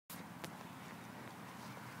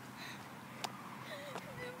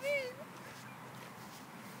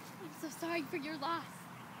sorry for your loss.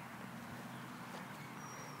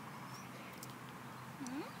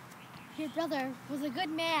 Your brother was a good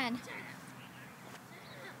man.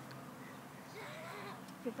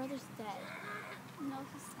 Your brother's dead. No,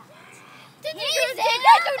 he's not. He's dead!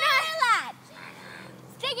 Do not!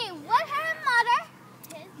 Singing with her mother,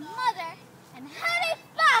 his mother, and having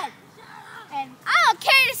fun. And I don't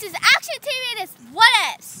care, this is action TV, this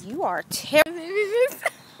What.this. You are terrible.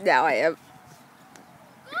 Now I am.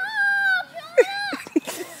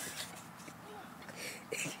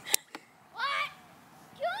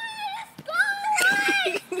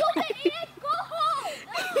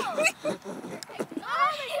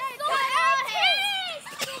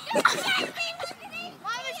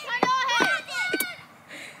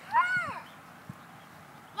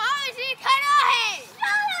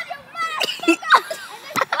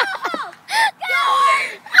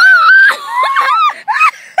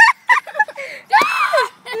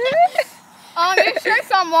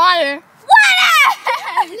 Some water. What?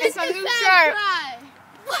 It's a new shirt.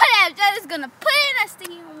 What? That is gonna put it in that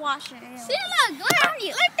stinking washer. See, look,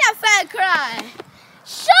 let that fat cry.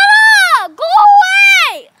 Shut up! Go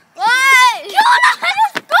away! What? Shut up!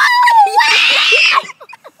 Just go away!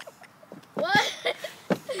 What?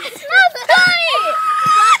 It's not funny!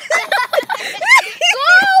 Go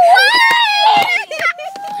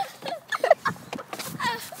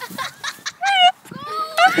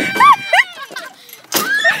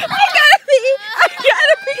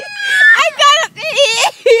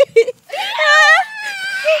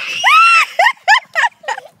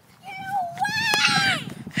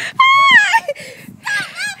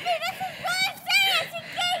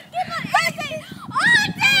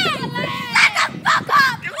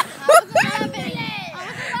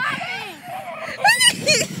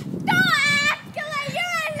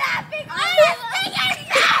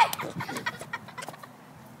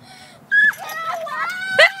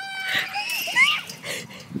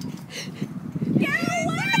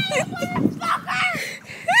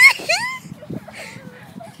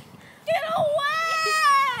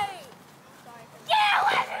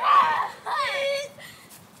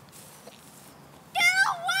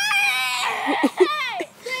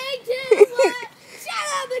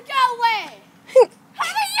away!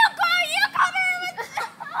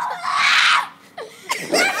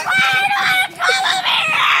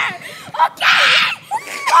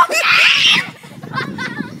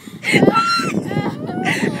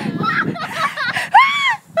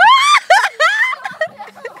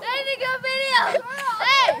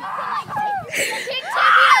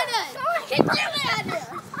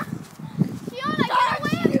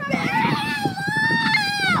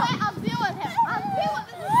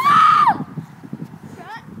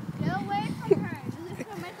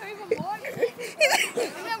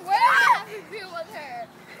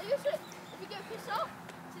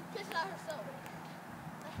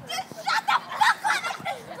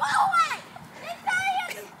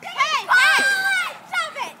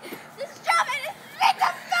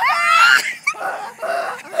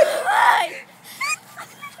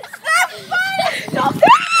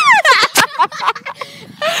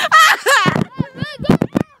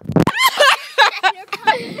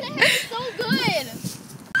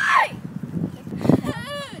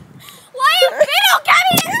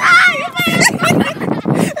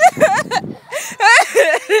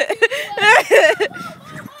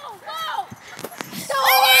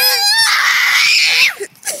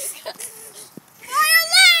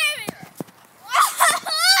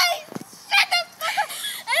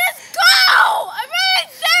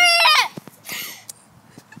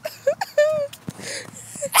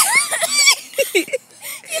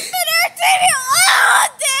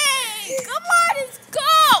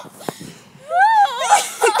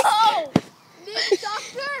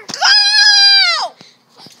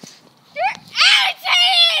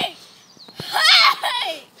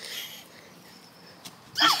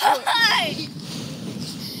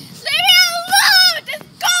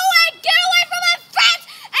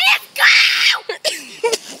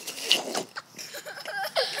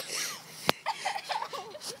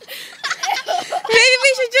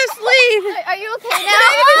 Are you okay now?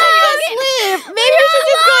 Maybe we should just leave. Maybe we should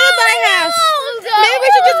just go to my house. Maybe we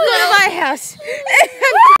should just go to my house.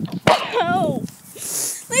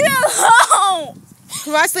 Leave me alone.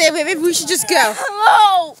 Come on, Selena. Maybe we should just go.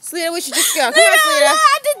 Hello. Selena, we should just go. Come on, Selena. I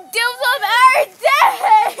have to deal with them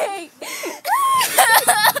every day.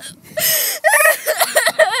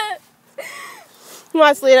 Come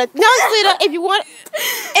on, Selena. No, Selena. If you want.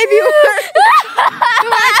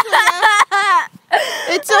 Come on, Selena.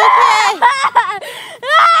 It's okay.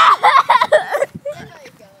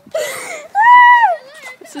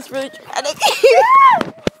 This is really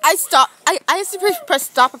guys. Press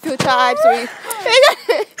stop a few times. So we...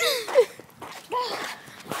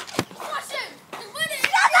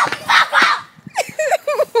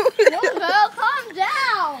 Little girl, calm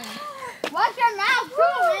down. Watch your mouth too,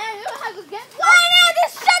 man. You don't have to get man,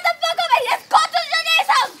 just shut the fuck up and just go to Janae's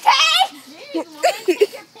house, okay? Jeez, woman,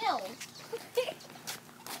 take your pills.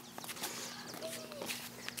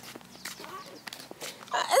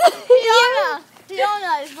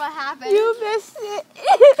 Fiona is what happened. You missed it.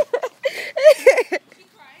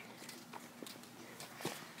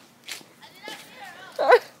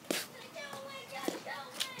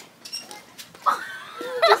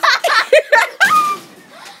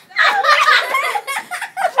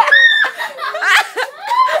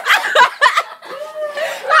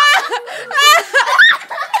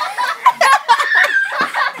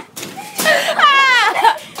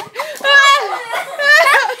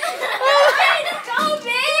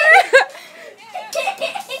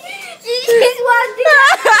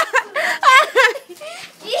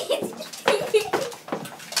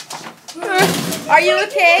 Are you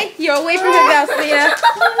okay? You're away from him now, Selena.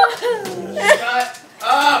 Shut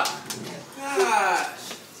up! Gosh.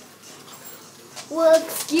 Well,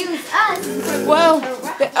 excuse us. Whoa.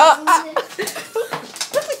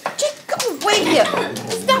 Just go away here.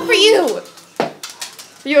 It's not for you.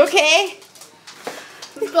 You okay?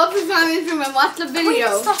 Let's go to Simon's room and watch the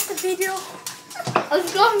video. Stop the video.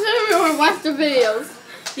 Let's go to the room and watch the videos.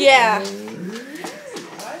 Yeah.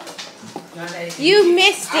 You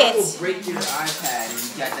missed I will it. break your iPad and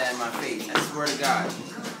you got that in my face. I swear to God.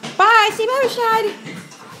 Bye. Say bye, Rashad.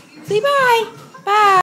 Say bye. Bye.